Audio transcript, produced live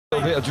A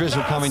little bit of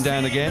drizzle coming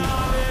down again.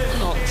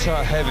 Not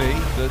heavy,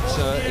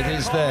 but it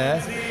is there.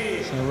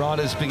 So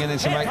riders beginning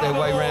to make their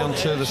way round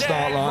to the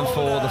start line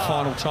for the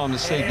final time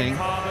this evening.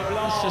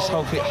 Let's just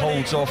hope it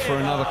holds off for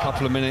another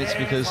couple of minutes,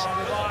 because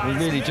we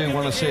really do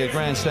want to see a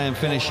grandstand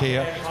finish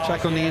here.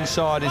 Track on the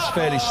inside is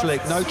fairly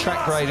slick. No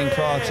track grading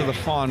prior to the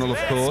final, of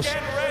course.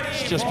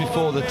 It's just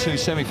before the two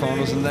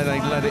semi-finals, and then they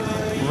let it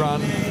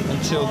run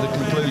until the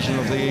conclusion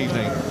of the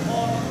evening.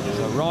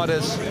 So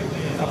riders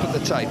up at the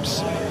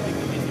tapes.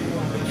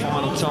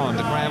 Final time,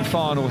 the grand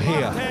final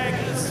here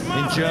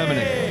in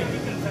Germany.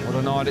 What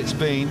a night it's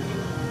been.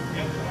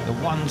 The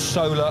One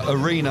Solar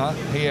Arena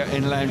here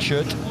in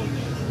Landshut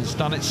has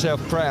done itself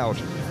proud.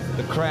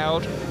 The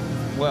crowd,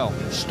 well,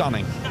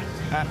 stunning.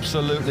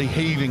 Absolutely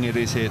heaving it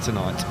is here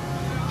tonight.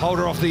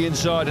 Holder off the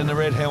inside in the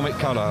red helmet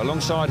colour.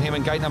 Alongside him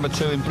in gate number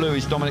 2 in blue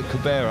is Dominic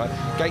Kubera.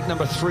 Gate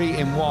number 3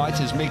 in white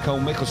is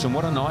Michelsen.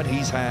 What a night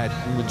he's had.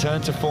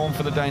 Return to form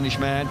for the Danish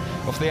man.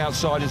 Off the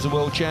outside is the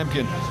world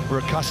champion. We're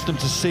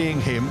accustomed to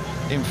seeing him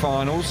in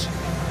finals.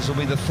 This will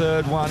be the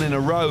third one in a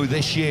row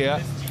this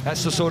year.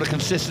 That's the sort of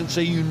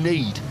consistency you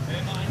need.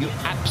 You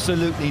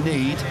absolutely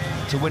need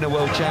to win a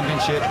world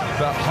championship.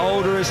 But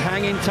Holder is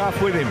hanging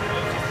tough with him.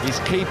 He's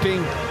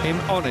keeping him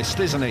honest,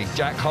 isn't he,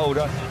 Jack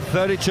Holder?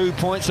 32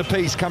 points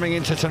apiece coming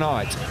into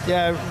tonight.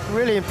 Yeah,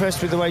 really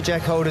impressed with the way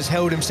Jack Holder's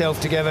held himself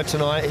together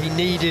tonight.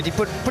 He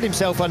put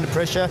himself under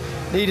pressure,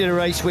 needed a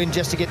race win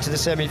just to get to the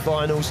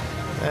semi-finals,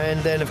 and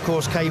then, of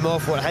course, came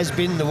off what has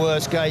been the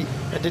worst gate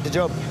and did the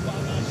job.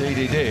 Indeed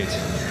he did.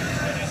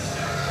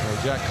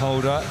 So Jack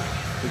Holder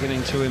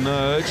beginning to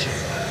emerge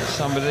as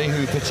somebody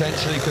who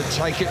potentially could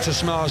take it to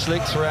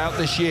Smarslik throughout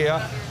this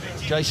year.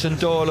 Jason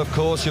Doyle, of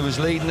course, who was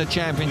leading the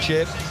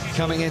championship,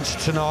 coming into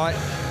tonight.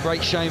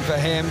 Great shame for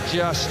him,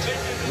 just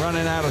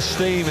running out of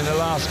steam in the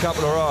last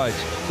couple of rides.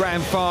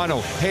 Grand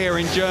final here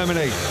in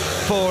Germany.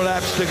 4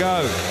 laps to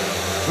go.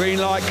 Green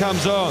light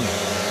comes on.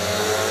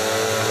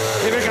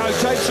 Here we go,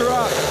 tapes are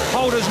up.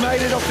 Holder's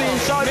made it off the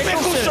inside.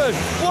 Michelsen!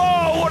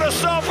 Whoa, what a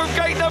start from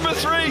gate number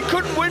 3.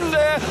 Couldn't win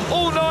there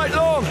all night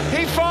long.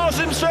 He fires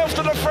himself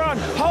to the front.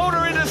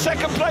 Holder into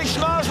second place,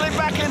 Smarslik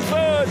back in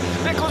third.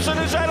 Michelsen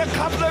has had a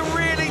couple of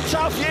really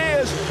tough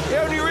years.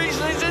 The only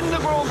reason he's in the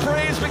Grand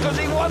Prix is because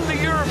he won the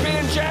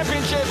European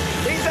Championship.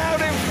 He's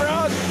out in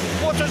front.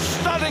 What a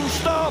stunning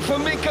start for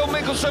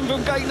Michelsen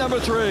from gate number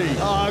 3.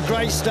 Oh,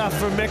 great stuff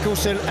from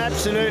Michelsen.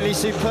 Absolutely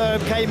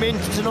superb. Came in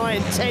tonight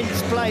in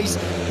 10th place.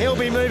 He'll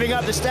be moving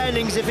up the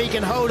standings if he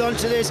can hold on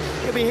to this.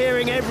 He'll be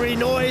hearing every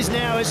noise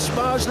now as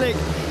Smarslik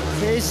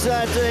is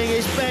doing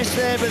his best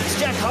there, but it's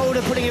Jack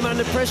Holder putting him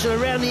under pressure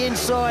around the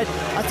inside.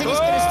 I think he's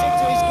going to stick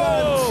to his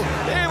guns.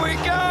 Here we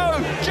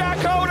go! Jack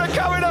Holder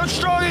coming on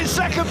strong in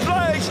second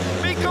place.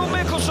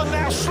 Michelsen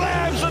now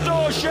slams the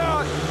door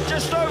shut.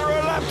 Just over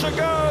a lap to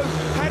go.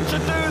 Had to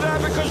do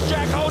that because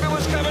Jack Holder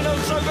was coming on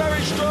so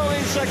very strong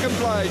in second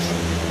place.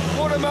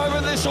 What a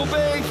moment this will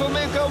be for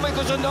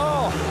Michelsen.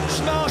 Oh,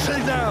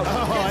 Smarslik now.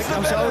 Oh, here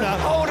comes Holder.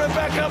 Holder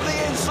back up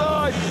the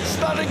inside.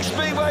 Stunning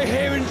speedway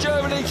here in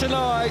Germany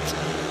tonight.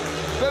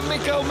 But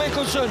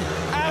Michelsen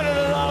out of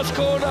the last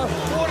corner.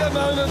 What a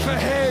moment for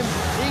him.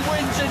 He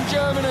wins in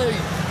Germany.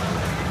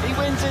 He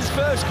wins his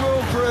first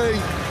Grand Prix.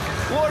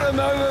 What a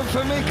moment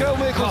for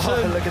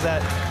Michelsen. Oh, look at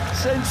that.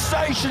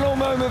 Sensational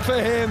moment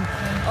for him.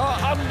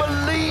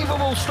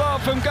 Unbelievable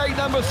start from gate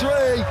number 3.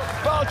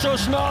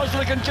 Bartosz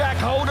Smarslik and Jack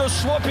Holder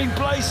swapping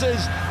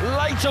places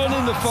late on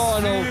in the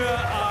final.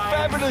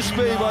 Fabulous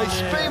speedway.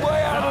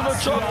 Speedway out of the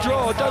top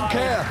draw. Don't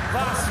care.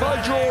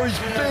 My draw is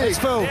big. It's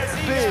full. Big.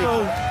 It's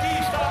full.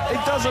 It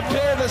does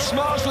appear that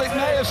Smarslik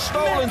may have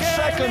stolen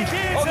second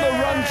on the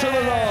run to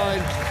the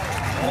line.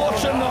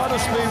 What a night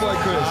of speedway,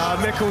 Chris.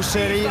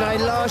 Michelsen, you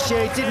know, last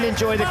year he didn't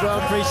enjoy the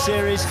Grand Prix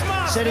series,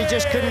 said he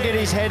just couldn't get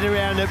his head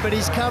around it, but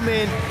he's come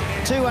in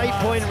 2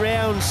 8-point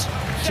rounds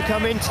to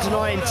come into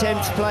tonight in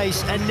 10th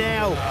place, and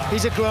now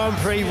he's a Grand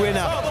Prix winner.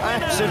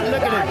 Absolutely,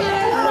 look at him,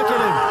 look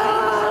at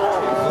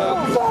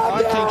him. Well,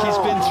 I think he's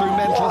been through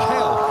mental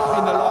hell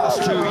in the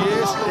last 2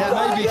 years,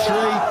 maybe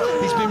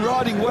 3. He's been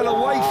riding well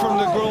away from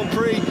the Grand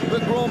Prix,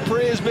 but Grand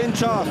Prix has been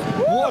tough.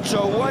 What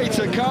a way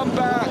to come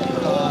back.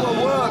 All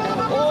the work,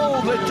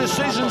 all the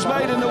decisions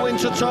made in the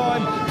winter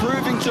time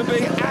proving to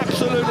be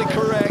absolutely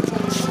correct.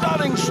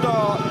 Stunning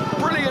start,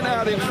 brilliant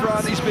out in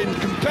front. He's been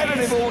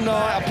competitive all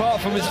night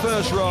apart from his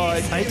first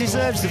ride. He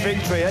deserves the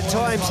victory. At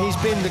times he's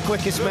been the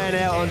quickest man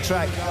out on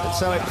track, and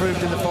so it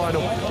proved in the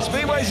final.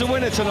 Speedway's a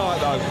winner tonight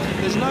though.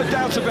 There's no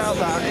doubt about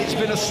that. It's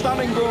been a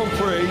stunning Grand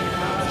Prix.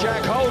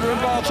 Jack Holder and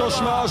Bartosz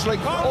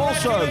Smarslik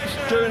also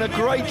doing a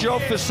great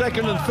job for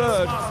second and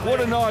third.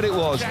 What a night it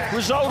was.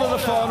 Result of the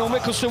final,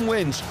 Michelsen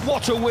wins.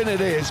 What a win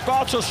it is.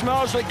 Bartosz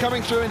Smarslik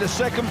coming through into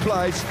second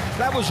place.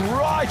 That was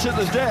right at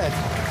the death.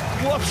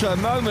 What a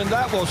moment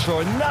that was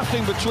for him.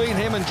 Nothing between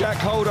him and Jack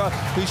Holder,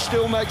 who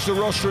still makes the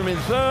rostrum in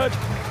third.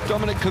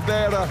 Dominic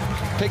Kubera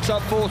picks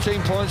up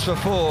 14 points for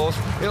fourth.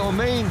 It'll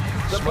mean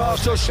that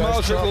Bartosz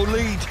Smarzlik will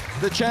lead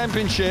the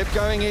championship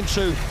going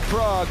into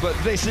Prague, but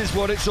this is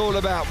what it's all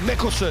about.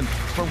 Michelsen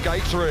from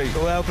gate 3.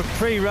 Well, but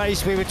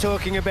pre-race we were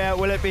talking about,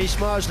 will it be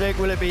Smarzlik,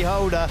 will it be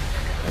Holder?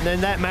 And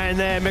then that man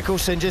there,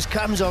 Michelsen, just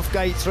comes off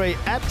gate 3,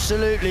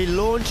 absolutely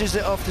launches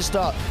it off the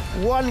start.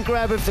 One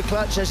grab of the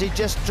clutch as he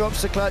just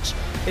drops the clutch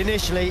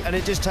initially, and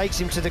it just takes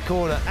him to the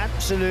corner.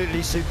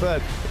 Absolutely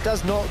superb. It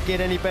does not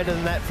get any better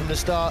than that from the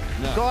start.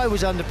 No. Guy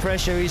was under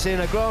pressure. He's in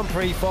a Grand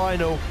Prix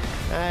final,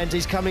 and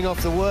he's coming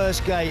off the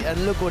worst gate,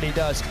 and look what he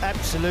does.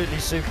 Absolutely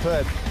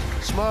superb.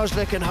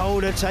 Smarzlik and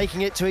Holder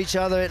taking it to each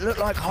other. It looked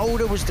like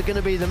Holder was going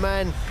to be the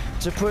man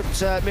to put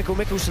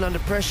Michelsen under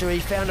pressure. He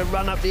found a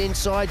run up the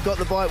inside, got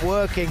the bike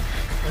working,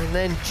 and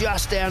then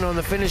just down on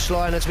the finish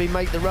line as we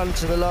make the run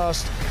to the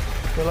last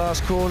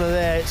corner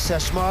there, it's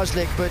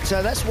Smarzlik. But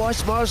that's why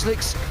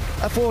Smarzlik's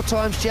a 4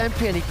 times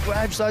champion. He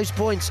grabs those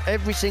points.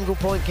 Every single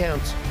point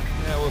counts.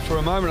 Yeah, well, for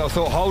a moment I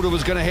thought Holder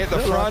was going to hit the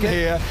front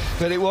here,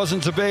 but it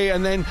wasn't to be.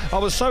 And then I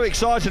was so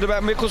excited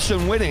about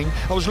Michelsen winning,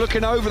 I was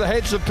looking over the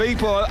heads of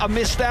people. I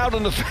missed out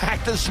on the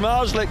fact that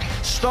Smarzlik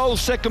stole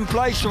second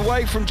place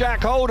away from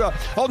Jack Holder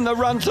on the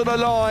run to the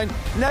line.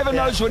 Never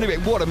knows when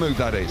it. What a move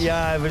that is.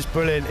 Yeah, it was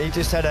brilliant. He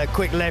just had a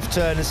quick left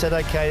turn and said,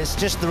 OK, it's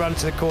just the run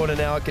to the corner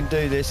now, I can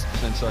do this.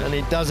 Sensation. And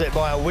he does it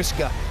by a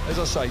whisker. As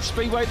I say,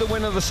 Speedway the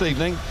winner this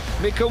evening.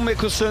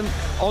 Michelsen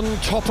on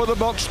top of the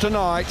box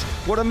tonight.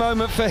 What a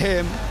moment for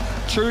him.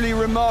 Truly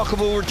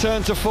remarkable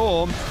return to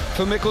form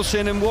for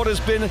Michelsen in what has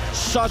been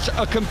such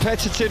a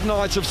competitive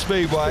night of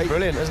Speedway.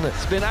 Brilliant, isn't it?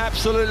 It's been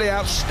absolutely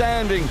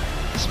outstanding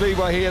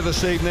Speedway here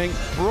this evening.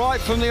 Right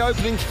from the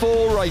opening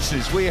 4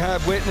 races, we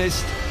have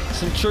witnessed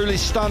some truly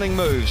stunning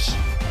moves.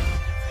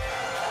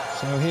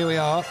 So here we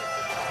are.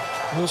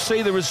 We'll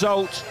see the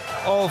result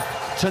of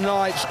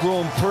tonight's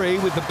Grand Prix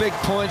with the big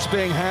points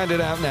being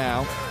handed out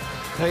now.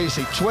 There you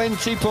see,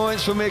 20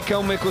 points for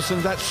Mikkel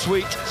Michelsen. That's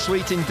sweet,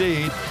 sweet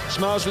indeed.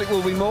 Smarzlik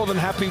will be more than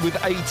happy with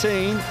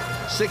 18.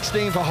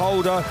 16 for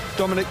Holder.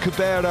 Dominic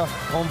Kubera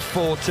on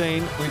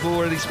 14. We've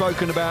already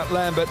spoken about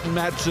Lambert,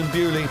 Madsen,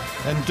 Bewley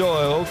and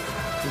Doyle.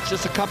 It's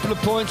just a couple of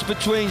points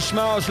between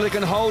Smarzlik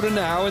and Holder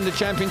now in the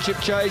championship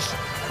chase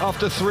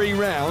after 3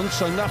 rounds,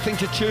 so nothing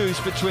to choose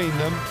between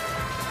them.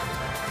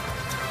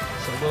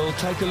 So we'll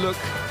take a look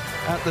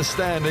at the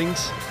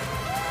standings.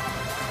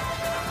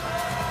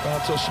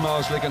 Bartosz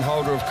Smarzlik and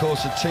Holder, of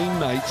course, are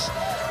teammates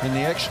in the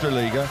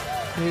Extraliga.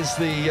 Here's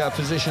the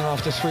position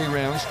after 3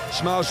 rounds.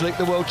 Smarzlik,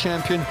 the world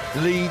champion,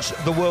 leads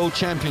the world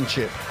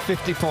championship.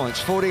 50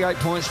 points, 48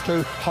 points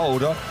to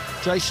Holder.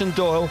 Jason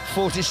Doyle,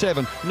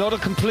 47. Not a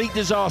complete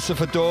disaster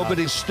for Doyle, but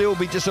he'll still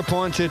be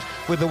disappointed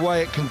with the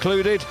way it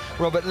concluded.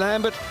 Robert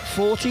Lambert,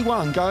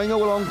 41, going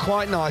along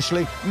quite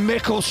nicely.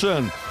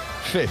 Michelsen,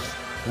 5th.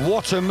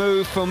 What a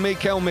move from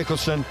Mikkel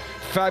Michelsen.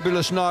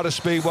 Fabulous night of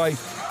Speedway.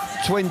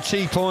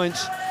 20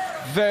 points.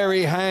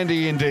 Very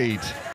handy indeed.